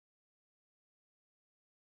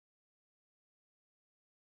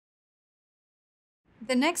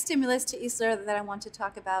The next stimulus to Isler that I want to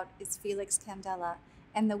talk about is Félix Candela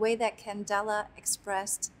and the way that Candela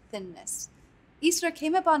expressed thinness. Isler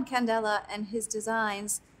came upon Candela and his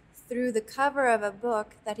designs through the cover of a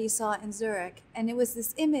book that he saw in Zurich, and it was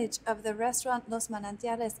this image of the restaurant Los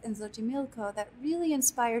Manantiales in Xochimilco that really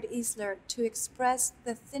inspired Isler to express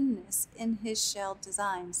the thinness in his shell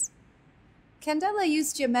designs. Candela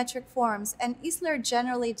used geometric forms, and Isler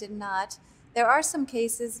generally did not. There are some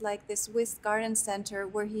cases, like this Swiss Garden Center,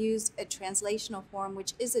 where he used a translational form,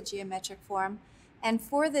 which is a geometric form. And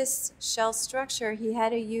for this shell structure, he had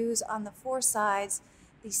to use on the four sides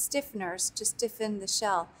these stiffeners to stiffen the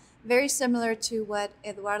shell, very similar to what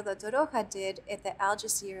Eduardo Torroja did at the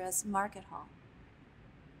Algeciras Market Hall.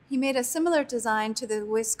 He made a similar design to the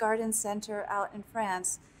Swiss Garden Center out in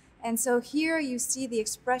France. And so here you see the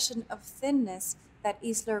expression of thinness that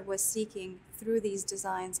Isler was seeking through these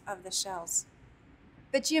designs of the shells.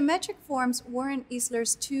 But geometric forms weren't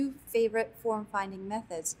Isler's two favorite form-finding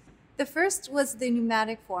methods. The first was the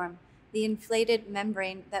pneumatic form, the inflated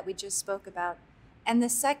membrane that we just spoke about. And the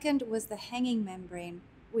second was the hanging membrane,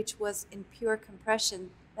 which was in pure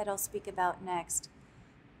compression that I'll speak about next.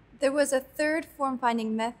 There was a third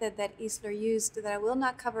form-finding method that Isler used that I will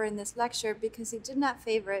not cover in this lecture because he did not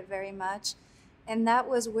favor it very much, and that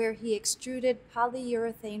was where he extruded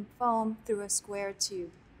polyurethane foam through a square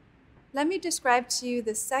tube. Let me describe to you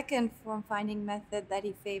the second form-finding method that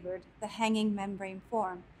he favored, the hanging membrane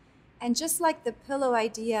form. And just like the pillow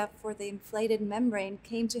idea for the inflated membrane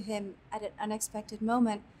came to him at an unexpected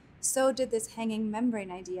moment, so did this hanging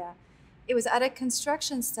membrane idea. It was at a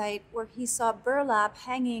construction site where he saw burlap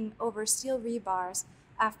hanging over steel rebars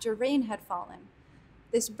after rain had fallen.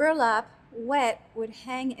 This burlap, wet, would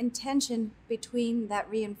hang in tension between that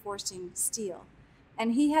reinforcing steel.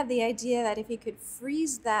 And he had the idea that if he could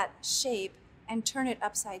freeze that shape and turn it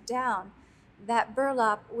upside down, that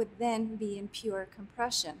burlap would then be in pure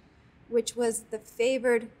compression, which was the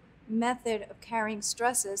favored method of carrying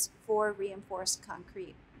stresses for reinforced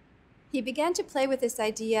concrete. He began to play with this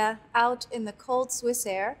idea out in the cold Swiss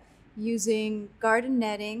air, using garden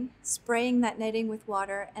netting, spraying that netting with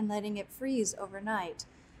water, and letting it freeze overnight.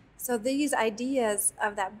 So these ideas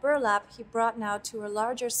of that burlap he brought now to a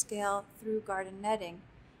larger scale through garden netting.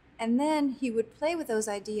 And then he would play with those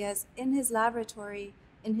ideas in his laboratory,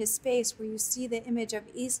 in his space, where you see the image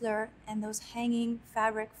of Isler and those hanging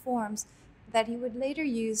fabric forms that he would later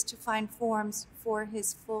use to find forms for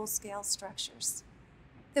his full-scale structures.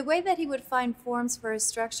 The way that he would find forms for his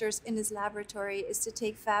structures in his laboratory is to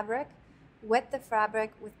take fabric, wet the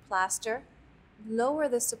fabric with plaster, lower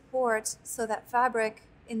the supports so that fabric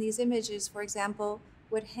in these images, for example,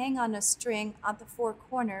 would hang on a string at the four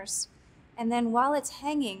corners, and then while it's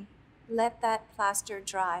hanging, let that plaster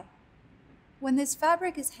dry. When this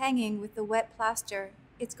fabric is hanging with the wet plaster,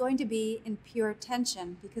 it's going to be in pure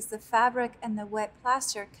tension because the fabric and the wet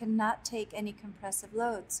plaster cannot take any compressive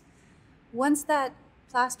loads. Once that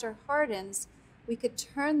plaster hardens, we could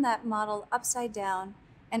turn that model upside down,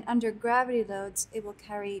 and under gravity loads, it will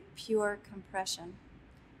carry pure compression.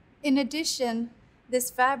 In addition,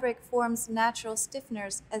 this fabric forms natural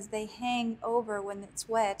stiffeners as they hang over when it's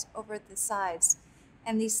wet over the sides,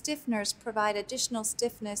 and these stiffeners provide additional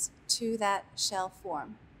stiffness to that shell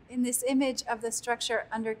form. In this image of the structure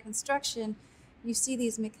under construction, you see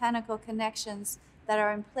these mechanical connections that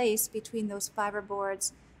are in place between those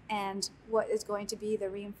fiberboards and what is going to be the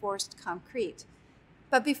reinforced concrete.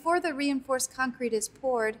 But before the reinforced concrete is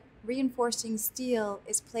poured, reinforcing steel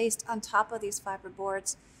is placed on top of these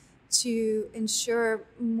fiberboards to ensure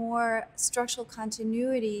more structural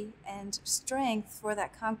continuity and strength for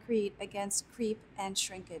that concrete against creep and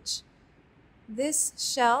shrinkage. This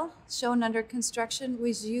shell, shown under construction,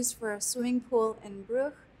 was used for a swimming pool in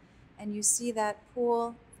Bruges, and you see that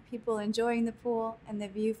pool, people enjoying the pool, and the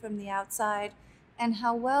view from the outside, and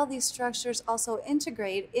how well these structures also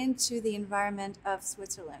integrate into the environment of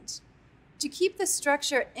Switzerland. To keep the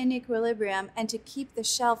structure in equilibrium and to keep the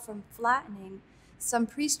shell from flattening, some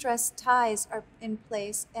pre-stressed ties are in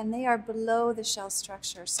place, and they are below the shell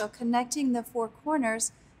structure. So connecting the four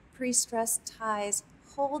corners, pre-stressed ties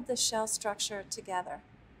hold the shell structure together.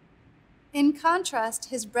 In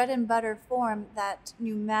contrast, his bread and butter form, that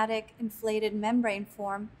pneumatic inflated membrane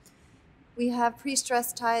form, we have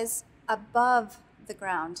pre-stressed ties above the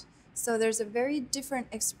ground. So there's a very different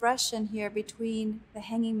expression here between the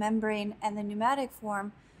hanging membrane and the pneumatic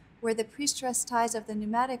form, where the pre-stressed ties of the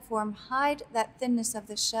pneumatic form hide that thinness of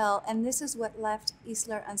the shell, and this is what left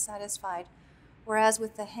Isler unsatisfied. Whereas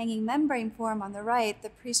with the hanging membrane form on the right,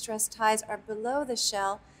 the pre-stressed ties are below the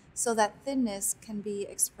shell so that thinness can be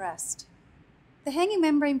expressed. The hanging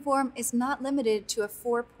membrane form is not limited to a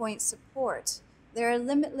 4-point support. There are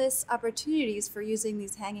limitless opportunities for using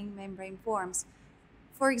these hanging membrane forms.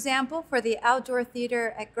 For example, for the outdoor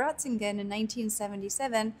theater at Gröttingen in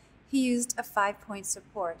 1977, he used a 5-point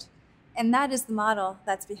support. And that is the model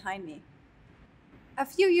that's behind me. A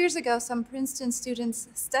few years ago, some Princeton students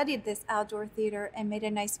studied this outdoor theater and made a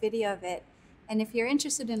nice video of it. And if you're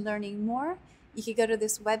interested in learning more, you can go to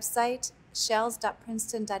this website,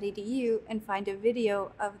 shells.princeton.edu, and find a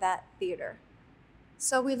video of that theater.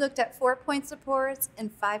 So we looked at 4-point supports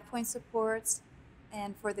and 5-point supports.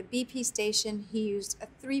 And for the BP station, he used a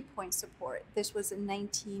 3-point support. This was in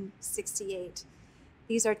 1968.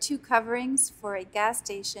 These are 2 coverings for a gas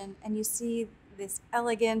station, and you see this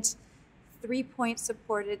elegant 3-point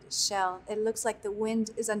supported shell. It looks like the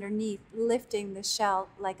wind is underneath, lifting the shell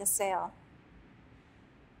like a sail.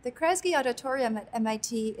 The Kresge Auditorium at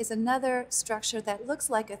MIT is another structure that looks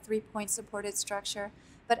like a 3-point supported structure,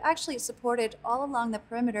 but actually it's supported all along the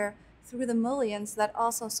perimeter through the mullions that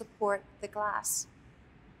also support the glass.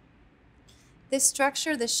 This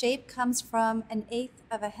structure, the shape comes from 1/8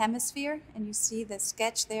 of a hemisphere, and you see the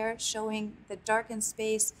sketch there showing the darkened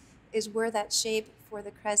space is where that shape for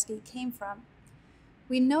the Kresge came from.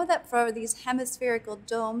 We know that for these hemispherical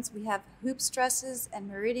domes, we have hoop stresses and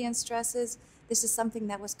meridian stresses. This is something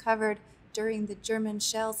that was covered during the German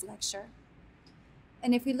shells lecture.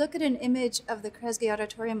 And if we look at an image of the Kresge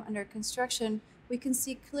Auditorium under construction, we can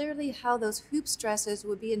see clearly how those hoop stresses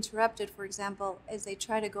would be interrupted, for example, as they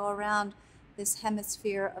try to go around this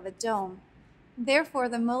hemisphere of a dome. Therefore,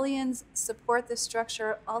 the mullions support the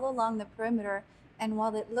structure all along the perimeter, and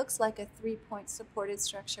while it looks like a 3-point supported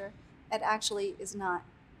structure, it actually is not.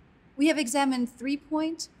 We have examined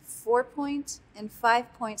 3-point, 4-point, and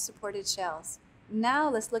 5-point supported shells. Now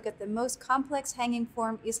let's look at the most complex hanging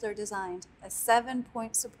form Isler designed, a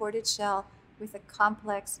 7-point supported shell with a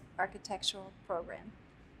complex architectural program.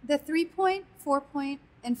 The 3-point, 4-point,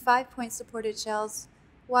 and 5-point supported shells,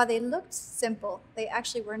 while they looked simple, they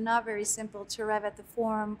actually were not very simple to arrive at the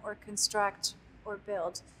form or construct or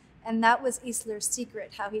build. And that was Isler's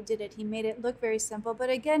secret, how he did it. He made it look very simple, but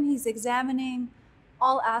again, he's examining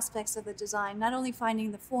all aspects of the design, not only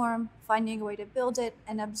finding the form, finding a way to build it,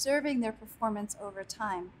 and observing their performance over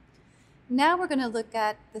time. Now we're going to look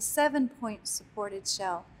at the 7-point supported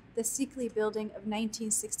shell, the Sikli building of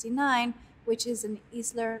 1969, which is an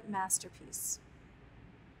Isler masterpiece.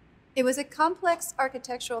 It was a complex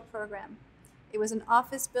architectural program. It was an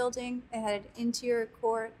office building, it had an interior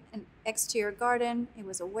court, an exterior garden, it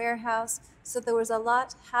was a warehouse, so there was a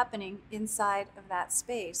lot happening inside of that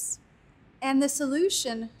space. And the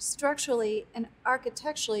solution, structurally and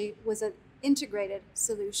architecturally, was an integrated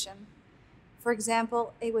solution. For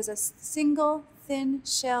example, it was a single thin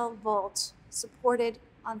shell vault supported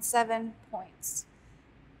on 7 points.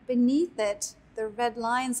 Beneath it, the red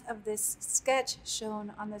lines of this sketch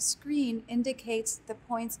shown on the screen indicates the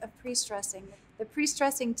points of pre-stressing, the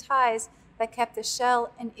pre-stressing ties that kept the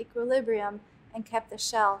shell in equilibrium and kept the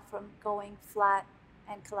shell from going flat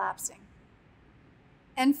and collapsing.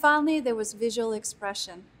 And finally, there was visual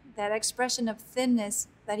expression, that expression of thinness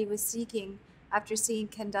that he was seeking after seeing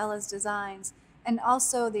Candela's designs, and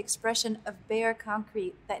also the expression of bare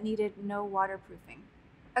concrete that needed no waterproofing.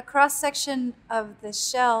 A cross-section of the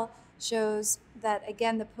shell shows that,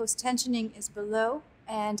 again, the post-tensioning is below.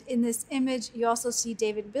 And in this image, you also see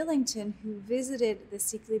David Billington, who visited the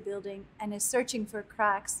Sikli building and is searching for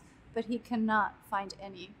cracks, but he cannot find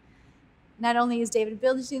any. Not only is David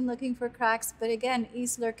Billington looking for cracks, but again,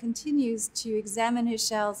 Isler continues to examine his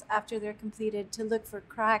shells after they're completed to look for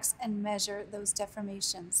cracks and measure those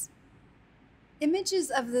deformations. Images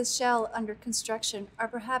of the shell under construction are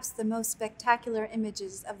perhaps the most spectacular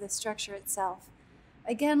images of the structure itself.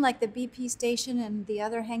 Again, like the BP station and the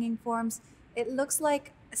other hanging forms, it looks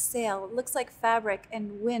like a sail, it looks like fabric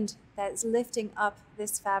and wind that is lifting up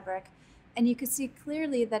this fabric. And you can see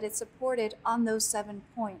clearly that it's supported on those 7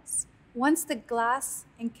 points. Once the glass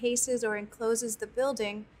encases or encloses the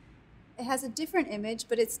building, it has a different image,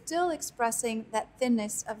 but it's still expressing that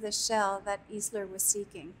thinness of the shell that Isler was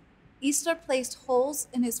seeking. Isler placed holes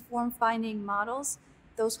in his form-finding models.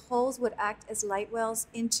 Those holes would act as light wells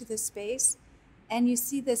into the space. And you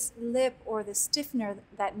see this lip or the stiffener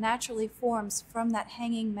that naturally forms from that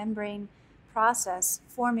hanging membrane process,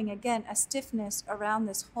 forming again a stiffness around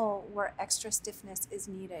this hole where extra stiffness is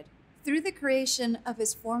needed. Through the creation of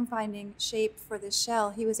his form-finding shape for the shell,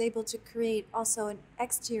 he was able to create also an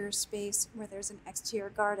exterior space where there's an exterior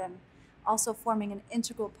garden, also forming an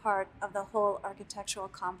integral part of the whole architectural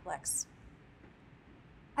complex.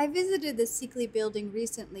 I visited the Sikli building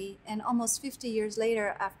recently, and almost 50 years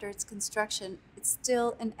later after its construction, it's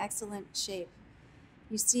still in excellent shape.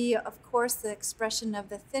 You see, of course, the expression of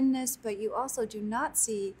the thinness, but you also do not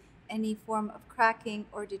see any form of cracking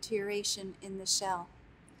or deterioration in the shell.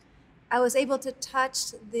 I was able to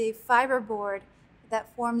touch the fiberboard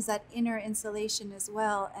that forms that inner insulation as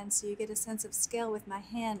well, and so you get a sense of scale with my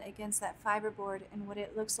hand against that fiberboard and what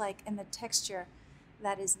it looks like and the texture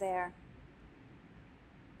that is there.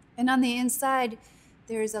 And on the inside,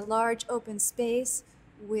 there is a large open space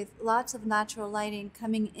with lots of natural lighting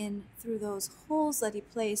coming in through those holes that he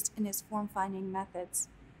placed in his form-finding methods.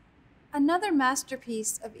 Another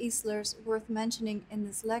masterpiece of Isler's worth mentioning in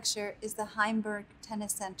this lecture is the Heimburg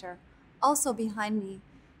Tennis Center, also behind me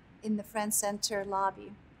in the Friends Center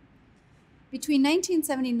lobby. Between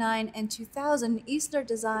 1979 and 2000, Isler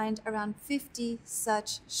designed around 50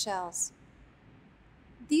 such shells.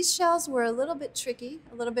 These shells were a little bit tricky,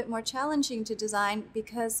 a little bit more challenging to design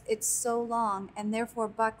because it's so long and therefore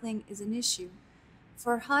buckling is an issue.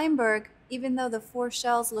 For Heimburg, even though the 4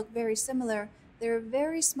 shells look very similar, there are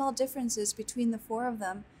very small differences between the 4 of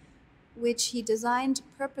them, which he designed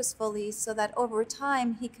purposefully so that over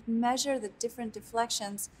time he could measure the different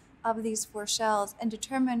deflections of these 4 shells and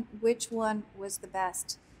determine which one was the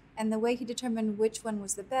best. And the way he determined which one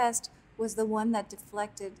was the best was the one that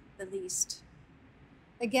deflected the least.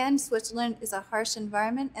 Again, Switzerland is a harsh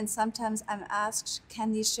environment, and sometimes I'm asked,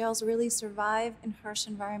 can these shells really survive in harsh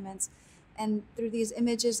environments? And through these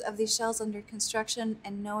images of these shells under construction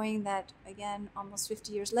and knowing that, again, almost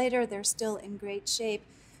 50 years later, they're still in great shape,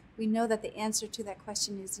 we know that the answer to that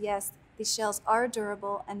question is yes, these shells are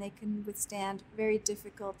durable and they can withstand very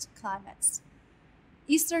difficult climates.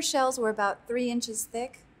 Isler shells were about 3 inches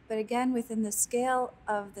thick, but again, within the scale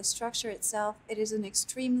of the structure itself, it is an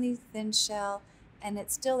extremely thin shell and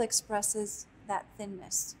it still expresses that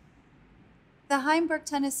thinness. The Heimburg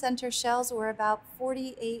Tennis Center shells were about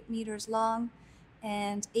 48 meters long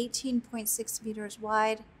and 18.6 meters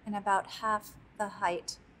wide and about half the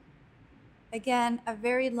height. Again, a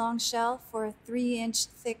very long shell for a 3-inch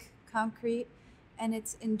thick concrete, and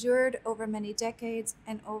it's endured over many decades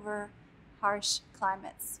and over harsh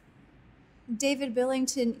climates. David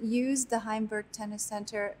Billington used the Heimburg Tennis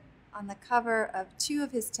Center on the cover of 2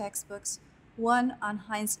 of his textbooks, one on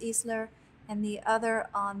Heinz Isler and the other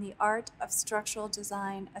on the Art of Structural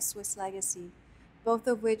Design, A Swiss Legacy, both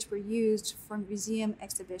of which were used for museum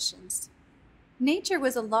exhibitions. Nature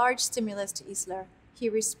was a large stimulus to Isler. He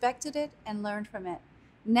respected it and learned from it.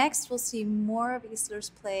 Next, we'll see more of Isler's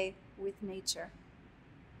play with nature.